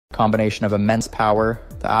combination of immense power,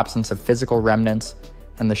 the absence of physical remnants,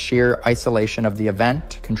 and the sheer isolation of the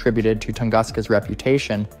event contributed to Tunguska's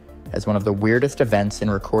reputation as one of the weirdest events in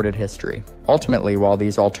recorded history. Ultimately, while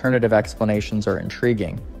these alternative explanations are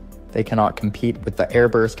intriguing, they cannot compete with the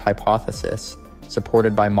airburst hypothesis,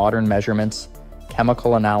 supported by modern measurements,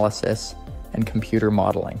 chemical analysis, and computer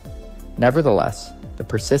modeling. Nevertheless, the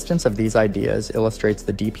persistence of these ideas illustrates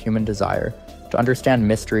the deep human desire to understand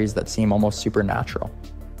mysteries that seem almost supernatural.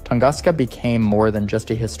 Tunguska became more than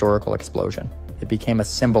just a historical explosion. It became a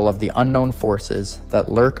symbol of the unknown forces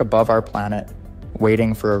that lurk above our planet,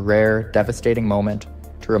 waiting for a rare, devastating moment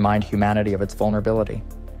to remind humanity of its vulnerability.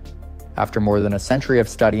 After more than a century of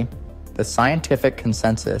study, the scientific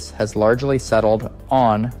consensus has largely settled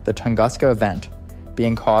on the Tunguska event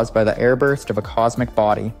being caused by the airburst of a cosmic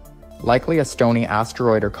body, likely a stony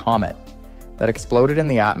asteroid or comet, that exploded in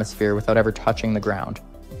the atmosphere without ever touching the ground.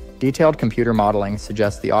 Detailed computer modeling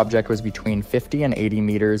suggests the object was between 50 and 80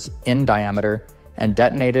 meters in diameter and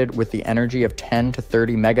detonated with the energy of 10 to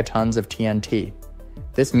 30 megatons of TNT.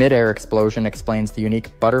 This mid-air explosion explains the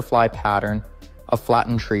unique butterfly pattern of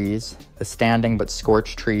flattened trees, the standing but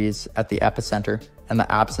scorched trees at the epicenter, and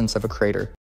the absence of a crater.